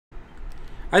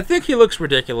I think he looks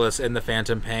ridiculous in the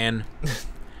Phantom Pain.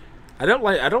 I don't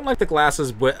like the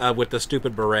glasses with the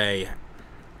stupid beret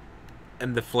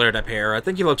and the flared up hair. I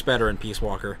think he looks better in Peace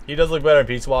Walker. He does look better in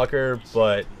Peace Walker,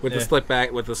 but with the slick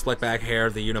back hair,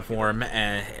 the uniform,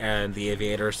 and the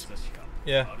aviators.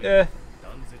 Yeah.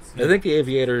 I think the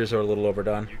aviators are a little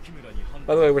overdone.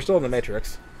 By the way, we're still in the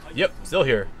Matrix. Yep, still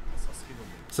here.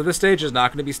 So this stage is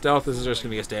not going to be stealth. This is just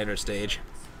going to be a standard stage.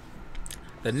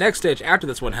 The next stage after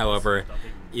this one, however,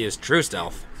 is true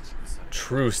stealth.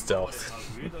 True stealth.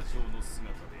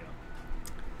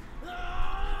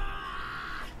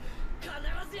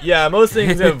 Yeah, most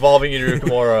things involving Iru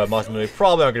Kimura Masamune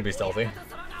probably aren't going to be stealthy.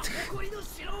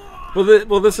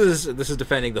 Well, this is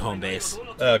defending the home base.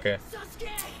 Okay.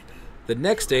 The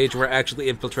next stage, we're actually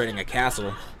infiltrating a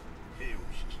castle.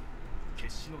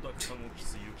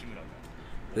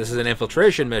 This is an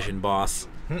infiltration mission, boss.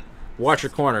 Watch your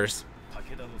corners.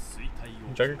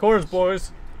 Check your corners,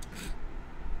 boys.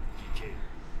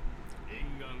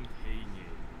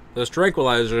 Those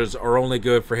tranquilizers are only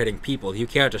good for hitting people. You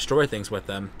can't destroy things with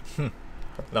them.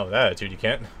 Not with that attitude, you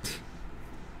can't.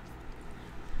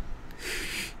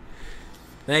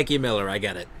 Thank you, Miller. I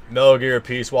get it. Metal Gear,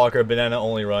 Peace Walker, Banana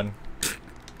Only Run.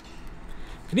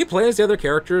 Can you play as the other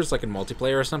characters, like in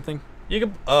multiplayer or something?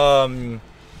 You can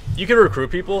recruit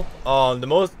people.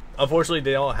 Unfortunately,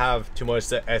 they don't have too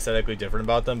much aesthetically different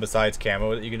about them besides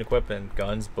camo that you can equip and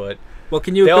guns. But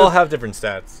they all have different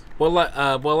stats. Well,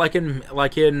 like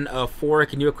in 4,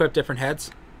 can you equip different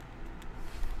heads?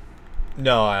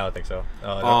 No, I don't think so. They're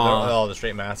all the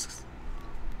straight masks.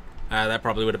 That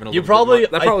probably would have been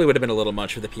a little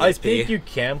much for the PSP. I think you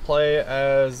can play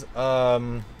as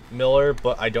Miller,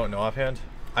 but I don't know offhand.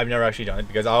 I've never actually done it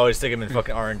because I always stick him in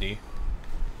fucking R&D.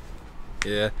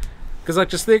 Yeah, because like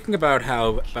just thinking about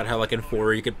how like in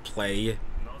 4 you could play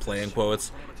in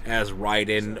quotes as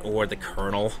Raiden or the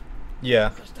Colonel.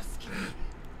 Yeah.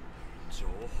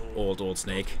 Old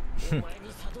Snake.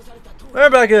 Remember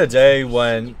back in the day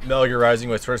when Metal Gear Rising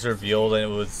was first revealed and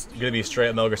it was gonna be straight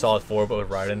up Metal Gear Solid 4 but with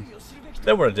Raiden?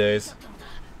 Them were the days.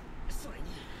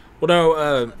 Well,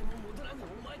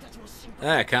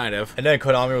 no, kind of. And then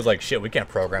Konami was like, shit, we can't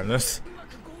program this.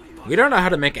 We don't know how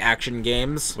to make action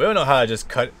games. We don't know how to just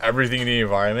cut everything in the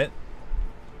environment.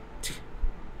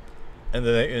 And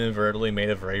then they inadvertently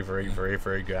made a very, very, very,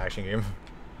 very good action game.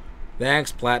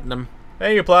 Thanks, Platinum.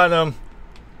 Thank you, Platinum.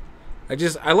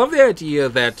 I love the idea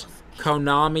that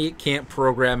Konami can't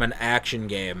program an action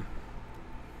game.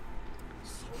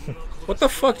 What the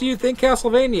fuck do you think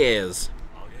Castlevania is?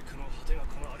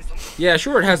 Yeah,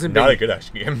 sure, it hasn't been... Not a good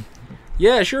action game.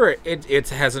 Yeah, sure, it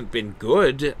hasn't been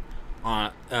good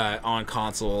on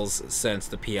consoles since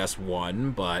the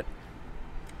PS1, but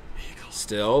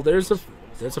still, there's a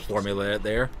formula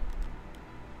there.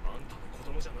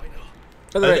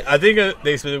 I think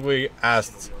they specifically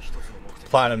asked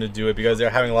Platinum to do it because they're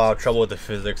having a lot of trouble with the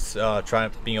physics,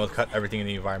 being able to cut everything in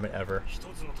the environment ever.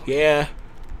 Yeah.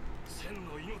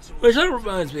 Which that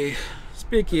reminds me,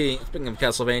 speaking of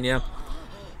Castlevania,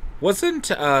 wasn't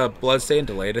Bloodstained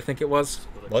delayed? I think it was.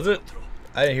 Was it?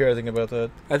 I didn't hear anything about that.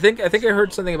 I think I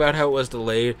heard something about how it was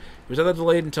delayed. Was that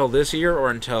delayed until this year or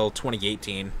until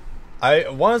 2018? I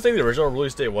want to say the original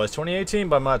release date was 2018,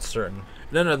 but I'm not certain.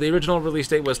 No, the original release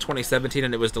date was 2017,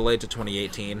 and it was delayed to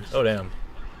 2018. Oh, damn.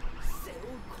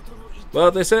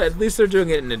 Well, they said at least they're doing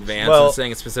it in advance and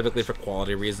saying it specifically for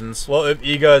quality reasons. Well, if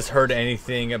Iga's heard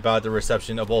anything about the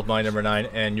reception of both My Number 9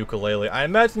 and Yooka-Laylee, I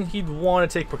imagine he'd want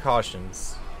to take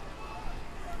precautions.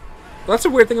 Well, that's a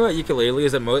weird thing about Yooka-Laylee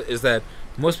is that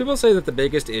most people say that the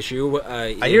biggest issue...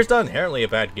 I hear it's not inherently a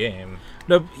bad game.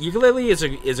 No,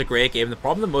 Yooka-Laylee is a great game. The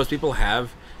problem that most people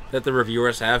have, that the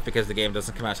reviewers have, because the game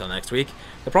doesn't come out till next week,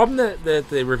 the problem that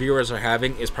the reviewers are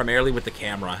having is primarily with the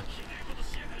camera.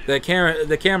 The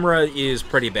camera is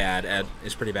pretty bad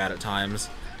at times.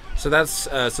 So that's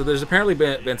so there's apparently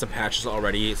been some patches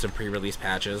already, some pre-release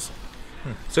patches.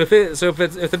 So if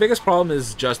the biggest problem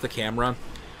is just the camera,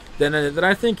 then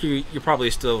I think you're probably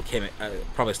still going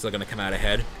to come out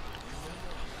ahead.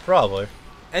 Probably.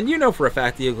 And you know for a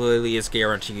fact the Yooka-Laylee is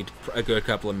guaranteed a good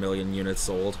couple of million units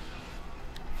sold.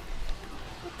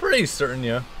 Pretty certain,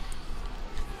 yeah.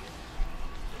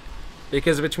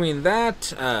 Because between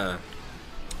that,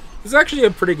 it's actually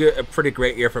a pretty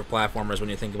great year for platformers when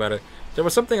you think about it. There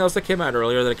was something else that came out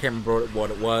earlier that I can't remember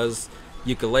what it was.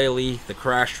 Yooka-Laylee, the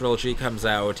Crash trilogy comes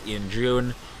out in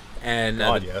June, and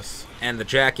yes. And the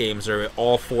Jack games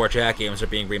all 4 Jack games are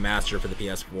being remastered for the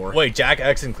PS4. Wait, Jack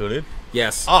X included?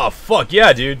 Yes. Oh fuck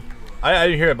yeah, dude! I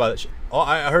didn't hear about it. Oh,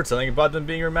 I heard something about them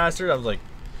being remastered. I was like,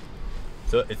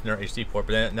 so it's in their HD port.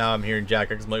 But then now I'm hearing Jack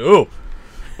X. I'm like,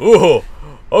 ooh,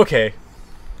 okay.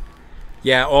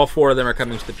 Yeah, all 4 of them are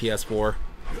coming to the PS4.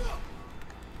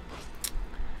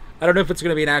 I don't know if it's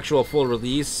going to be an actual full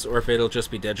release or if it'll just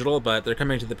be digital, but they're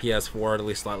coming to the PS4, at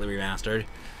least slightly remastered.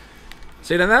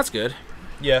 See, then that's good.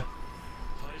 Yeah.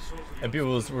 And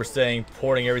people were saying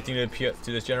porting everything to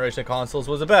this generation of consoles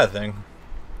was a bad thing.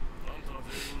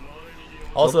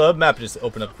 Also, the map just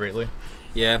opened up greatly.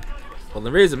 Yeah. Well,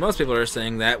 the reason most people are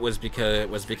saying that was because it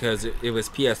was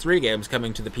PS3 games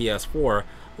coming to the PS4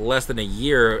 with less than a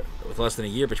year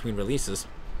between releases.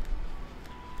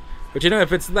 But you know,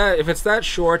 if it's that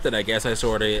short, then I guess I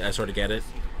sort of get it.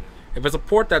 If it's a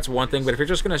port, that's one thing. But if you're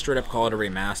just gonna straight up call it a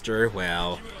remaster,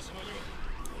 well,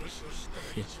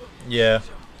 yeah.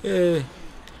 That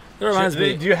reminds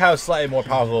me. They do have slightly more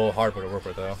powerful hardware to work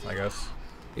with, though, I guess.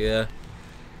 Yeah.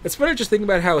 It's funny just thinking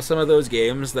about how some of those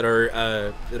games that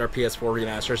are PS4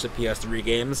 remasters of PS3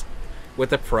 games with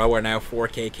the Pro are now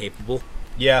 4K capable.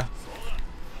 Yeah.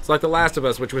 It's like The Last of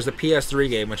Us, which was a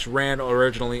PS3 game, which ran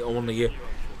originally only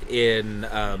in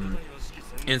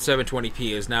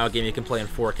 720p, is now a game you can play in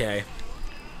 4K.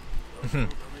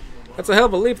 That's a hell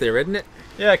of a leap there, isn't it?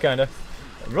 Yeah, kinda.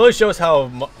 It really shows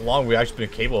how long we've actually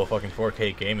been capable of fucking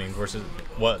 4K gaming versus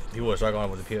what people were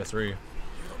struggling with the PS3.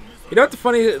 You know what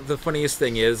the funniest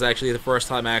thing is, actually, the first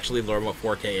time I actually learned what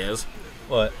 4K is?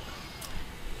 What?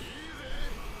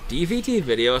 DVT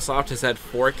Videosoft has had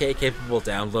 4K capable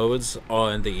downloads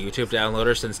on the YouTube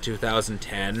downloader since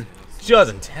 2010.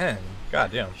 2010?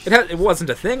 God damn. It wasn't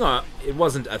a thing on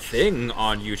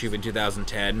YouTube in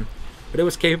 2010, but it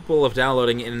was capable of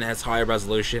downloading in as high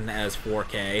resolution as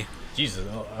 4K. Jesus,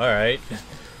 all right.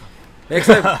 Makes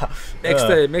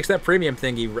that premium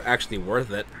thingy actually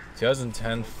worth it.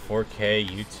 2010 4K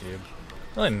YouTube.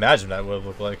 I don't imagine that would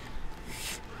look like.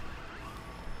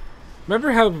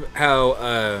 Remember how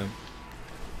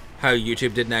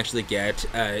YouTube didn't actually get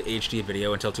HD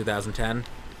video until 2010?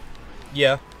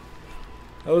 Yeah.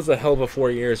 That was a hell of a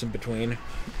 4 years in between.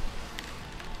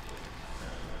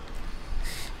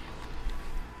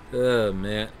 Oh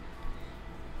man.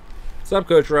 What's up,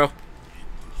 Coach Ro? I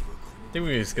think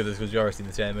we just get this because you already seen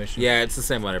this animation. Yeah, it's the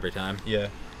same one every time. Yeah.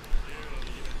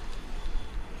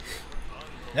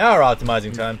 Now we're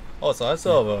optimizing time. Also, I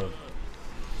still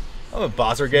have a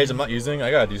Basara gauge I'm not using.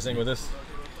 I gotta do something with this.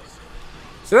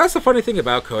 So that's the funny thing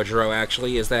about Kojiro,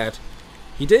 actually, is that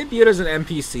he debuted as an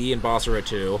NPC in Basara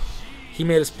 2. He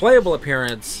made his first playable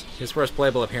appearance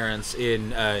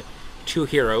in 2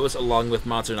 Heroes along with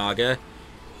Matsunaga,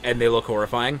 and they look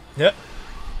horrifying. Yep.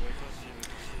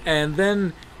 And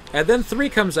then 3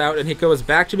 comes out, and he goes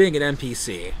back to being an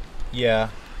NPC. Yeah.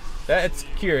 That's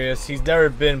curious. He's never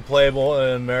been playable in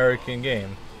an American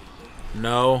game.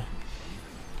 No.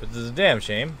 Which is a damn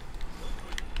shame.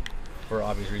 For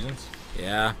obvious reasons.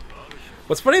 Yeah.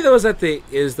 What's funny though is that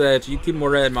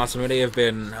Yukimura and Masamune have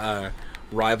been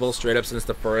rivals straight up since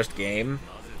the first game,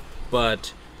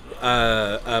 but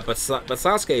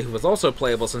Sasuke, who was also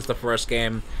playable since the first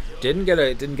game, didn't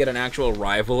get an actual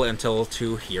rival until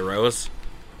 2 Heroes.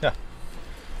 Yeah.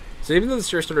 So even though the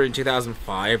series started in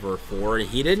 2005 or 4,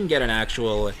 he didn't get an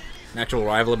actual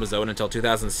rival of his own until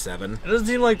 2007. It doesn't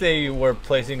seem like they were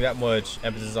placing that much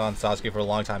emphasis on Sasuke for a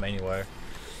long time anyway.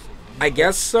 I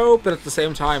guess so, but at the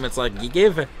same time, it's like he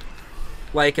gave,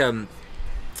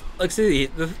 see,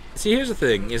 here's the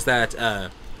thing: is that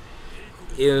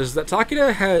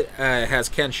Takeda has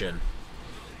Kenshin,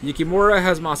 Yukimura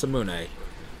has Masamune.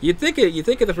 You'd think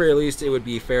at the very least it would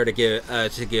be fair to give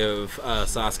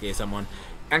Sasuke someone,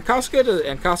 and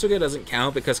Kasuga doesn't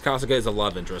count because Kasuga is a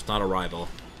love interest, not a rival.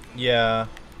 Yeah.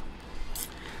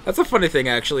 That's a funny thing,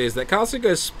 actually, is that Kasuga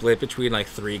is split between like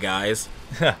 3 guys.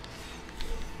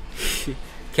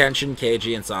 Kenshin,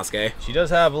 Keiji, and Sasuke. She does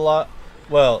have a lot.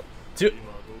 Well,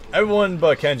 everyone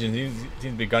but Kenshin seems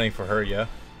to be gunning for her, yeah.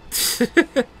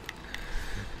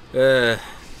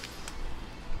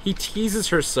 He teases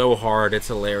her so hard, it's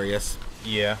hilarious.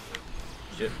 Yeah.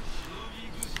 Shit.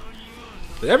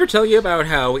 Did I ever tell you about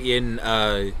how in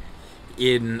Basara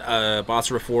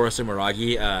 4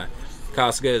 Sumeragi,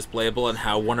 Kasuga is playable and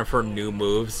how one of her new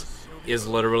moves is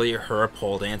literally her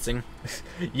pole dancing?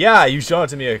 Yeah, you showed it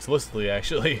to me explicitly,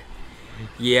 actually.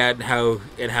 Yeah, and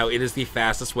how it is the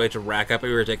fastest way to rack up a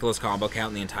ridiculous combo count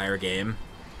in the entire game.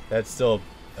 That still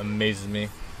amazes me.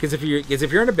 Because if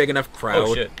you're in a big enough crowd,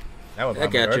 oh shit, I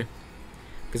get you.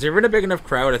 Because if you're in a big enough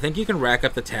crowd, I think you can rack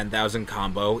up the 10,000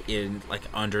 combo in like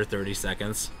under 30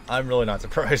 seconds. I'm really not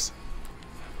surprised.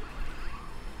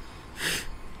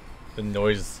 The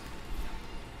noise.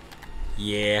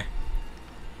 Yeah.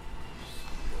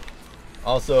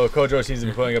 Also, Kojiro seems to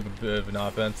be putting up a bit of an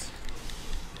offense.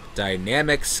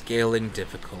 Dynamic scaling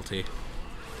difficulty.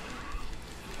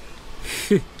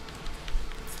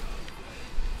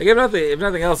 Like, if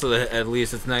nothing else, at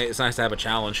least it's nice to have a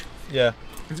challenge. Yeah.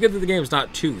 It's good that the game's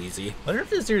not too easy. I wonder if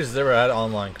this series has ever had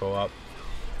online co-op.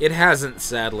 It hasn't,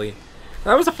 sadly.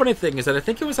 That was the funny thing, is that I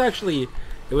think it was actually,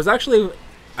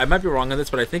 I might be wrong on this,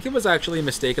 but I think it was actually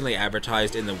mistakenly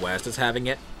advertised in the West as having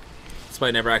it,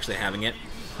 despite never actually having it.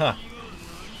 Huh.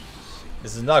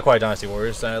 This is not quite Dynasty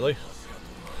Warriors, sadly.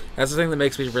 That's the thing that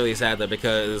makes me really sad, though,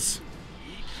 because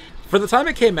for the time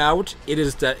it came out, it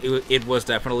was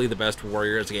definitely the best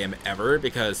Warriors game ever,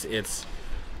 because its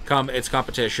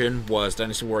competition was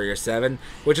Dynasty Warriors 7,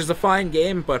 which is a fine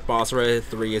game, but Basara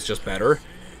 3 is just better.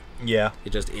 Yeah.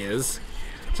 It just is.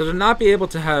 So to not be able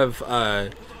to have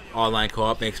online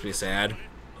co-op makes me sad.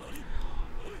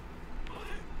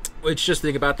 Which, just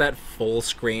think about that full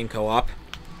screen co-op.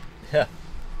 Yeah.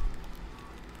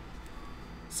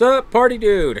 Sup, party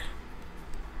dude?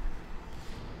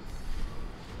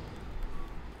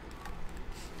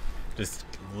 Just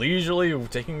leisurely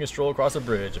taking a stroll across a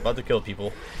bridge, about to kill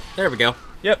people. There we go.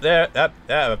 Yep, that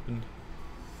happened.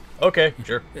 Okay,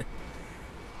 sure.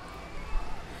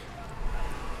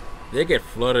 They get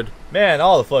flooded. Man,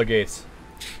 all the floodgates.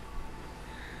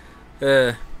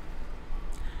 No,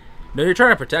 you're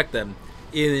trying to protect them.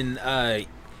 In the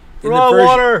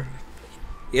water!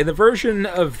 In the version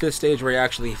of this stage where you're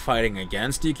actually fighting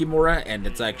against Yukimura, and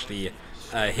it's actually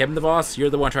him the boss, you're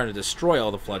the one trying to destroy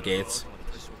all the floodgates.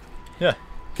 Yeah.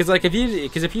 Because if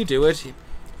you do it,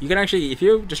 you can actually, if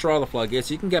you destroy all the floodgates,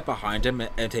 you can get behind him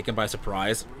and take him by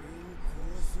surprise.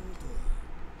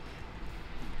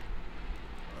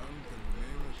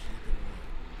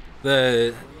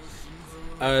 The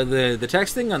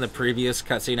texting on the previous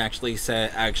cutscene actually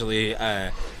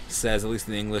says, at least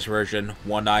in the English version,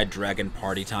 "One-eyed dragon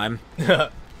party time."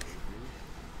 Yep.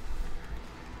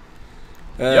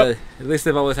 At least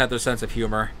they've always had their sense of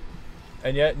humor.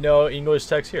 And yet, no English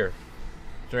text here.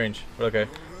 Strange, but okay.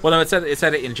 Well, no, it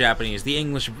said it in Japanese. The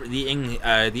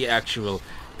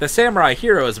Samurai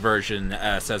Heroes version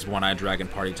says "One-eyed dragon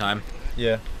party time."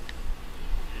 Yeah.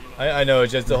 I know,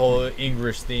 it's just the whole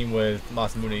English theme with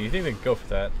Masamune. You think they could go for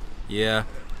that? Yeah.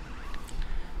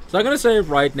 So I'm going to say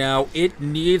right now, it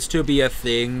needs to be a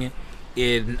thing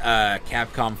in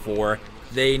Capcom 4.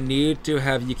 They need to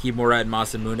have Yukimura and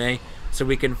Masamune so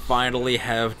we can finally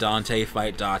have Dante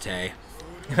fight Date.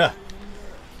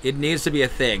 It needs to be a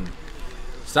thing.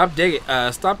 Stop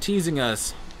teasing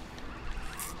us.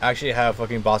 Actually have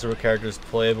fucking Basara characters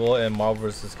playable in Marvel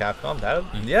vs. Capcom.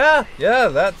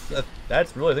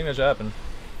 That's really a thing that should happen.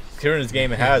 Considering this game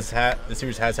the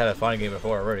series has had a fighting game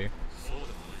before already.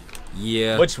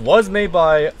 Yeah. Which was made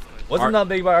by, not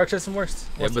made by Arc System Works?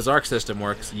 It was Arc System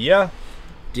Works. Yeah.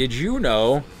 Did you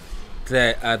know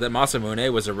that that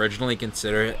Masamune was originally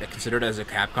considered as a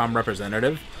Capcom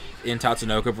representative in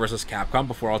Tatsunoko vs. Capcom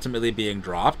before ultimately being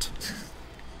dropped?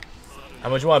 How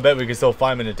much you want to bet we can still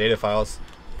find him in the data files?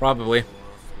 Probably.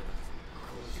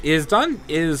 Is Dante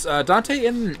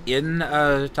in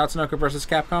Tatsunoko vs.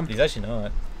 Capcom? He's actually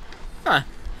not. Huh.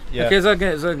 Yeah. Okay,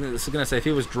 I was gonna say if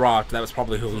he was dropped, that was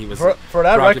probably who he was. For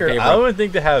that record, I don't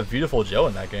think they have Beautiful Joe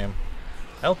in that game.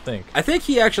 I don't think. I think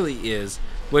he actually is.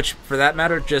 Which, for that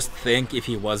matter, just think if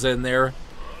he was in there.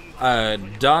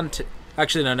 Dante.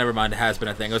 Actually, no, never mind. It has been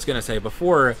a thing. I was gonna say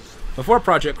before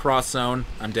Project Cross Zone.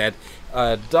 I'm dead.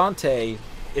 Dante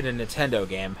in a Nintendo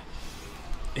game.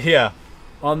 Yeah.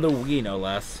 On the Wii, no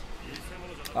less.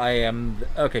 I am...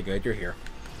 Okay, good. You're here.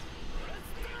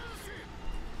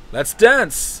 Let's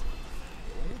dance!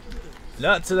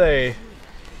 Not today.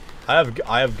 I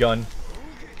have gun.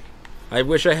 I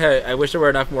wish there were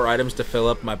enough more items to fill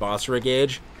up my Basara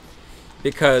gauge.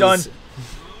 Because... Done.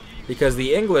 Because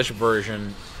the English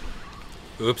version...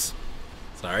 Oops.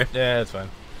 Sorry. Yeah, that's fine.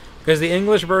 Because the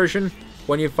English version,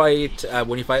 when you fight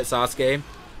Sasuke,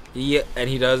 he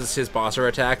does his Basara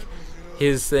attack,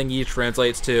 his thingy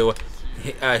translates to,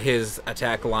 his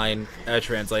attack line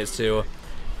translates to,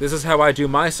 "This is how I do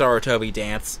my Sarutobi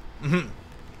dance." Mm-hmm.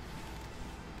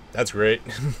 That's great.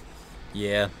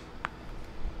 Yeah.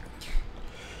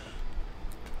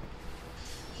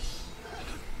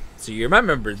 So you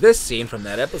remember this scene from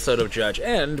that episode of Judge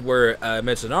End, where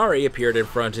Mitsunari appeared in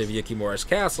front of Yukimura's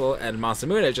castle, and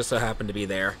Masamune just so happened to be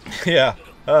there. Yeah.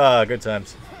 Good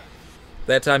times.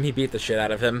 That time he beat the shit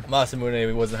out of him.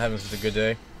 Masamune wasn't having such a good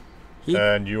day.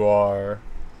 And you are...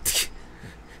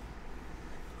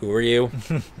 Who are you?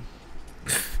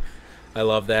 I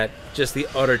love that. Just the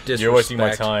utter disrespect. You're wasting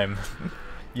my time.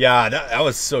 Yeah, that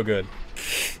was so good.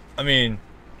 I mean...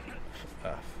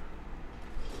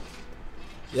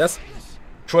 Yes?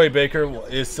 Troy Baker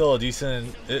is still a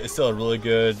really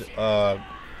good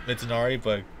Mitsunari,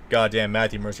 but goddamn,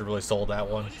 Matthew Mercer really sold that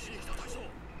one.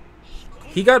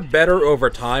 He got better over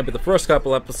time, but the first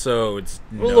couple episodes,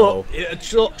 no.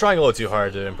 Trying a little too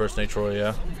hard to impersonate Troy,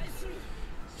 yeah.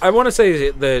 I want to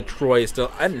say that Troy is still...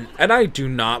 And I do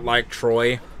not like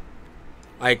Troy.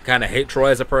 I kind of hate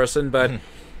Troy as a person, but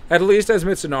at least as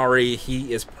Mitsunari,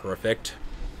 he is perfect.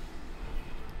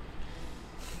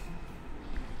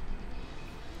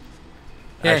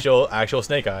 Actual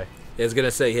Snake Eye. I was going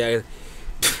to say, yeah.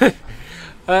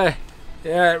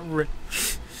 Yeah...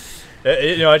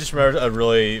 I just remembered a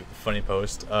really funny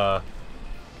post. Quote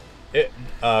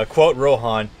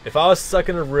Rohan: "If I was stuck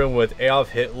in a room with Adolf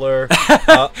Hitler,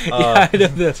 Saddam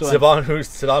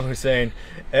Hussein,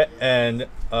 and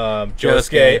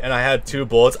Josuke, and I had 2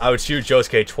 bullets, I would shoot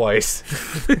Josuke twice."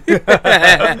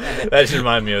 That should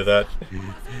remind me of that.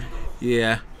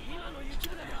 Yeah.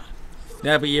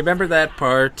 Yeah, but you remember that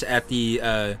part at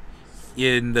the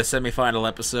in the semifinal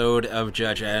episode of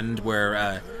Judge End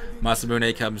where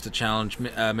Masamune comes to challenge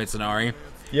Mitsunari.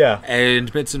 Yeah.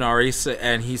 And Mitsunari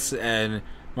and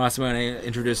Masamune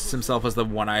introduces himself as the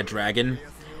one-eyed dragon,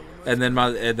 and then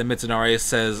Mitsunari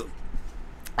says,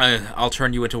 "I'll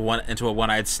turn you into a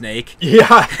one-eyed snake." Yeah,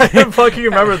 I fucking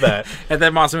remember that. And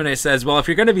then Masamune says, "Well, if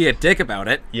you're gonna be a dick about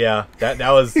it." Yeah, that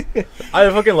was. I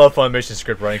fucking love Funimation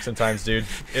script writing sometimes, dude.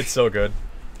 It's so good.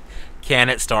 Can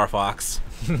it, Star Fox?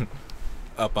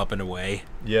 Up and away.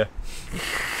 Yeah.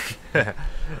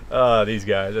 These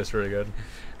guys, that's really good.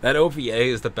 That OVA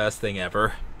is the best thing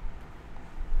ever.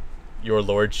 Your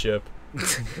lordship.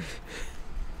 Is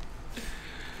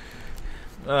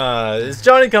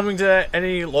Johnny coming to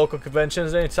any local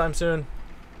conventions anytime soon?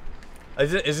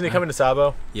 Isn't he coming to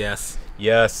Sabo? Yes.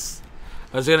 Yes.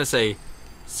 I was gonna say,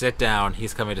 sit down.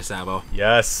 He's coming to Sabo.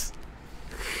 Yes.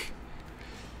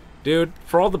 Dude,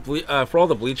 for all the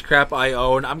Bleach crap I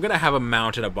own, I'm gonna have a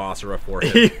mountain of Basara for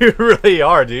him. You really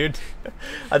are, dude.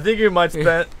 I think you might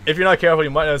spend, if you're not careful, you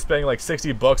might end up spending like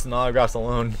 $60 on autographs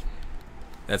alone.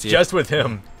 That's just with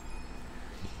him.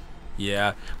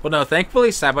 Yeah. Well, no, thankfully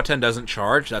Sabaton doesn't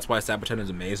charge. That's why Sabaton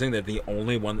is amazing. They're the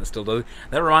only one that still does.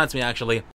 That reminds me, actually,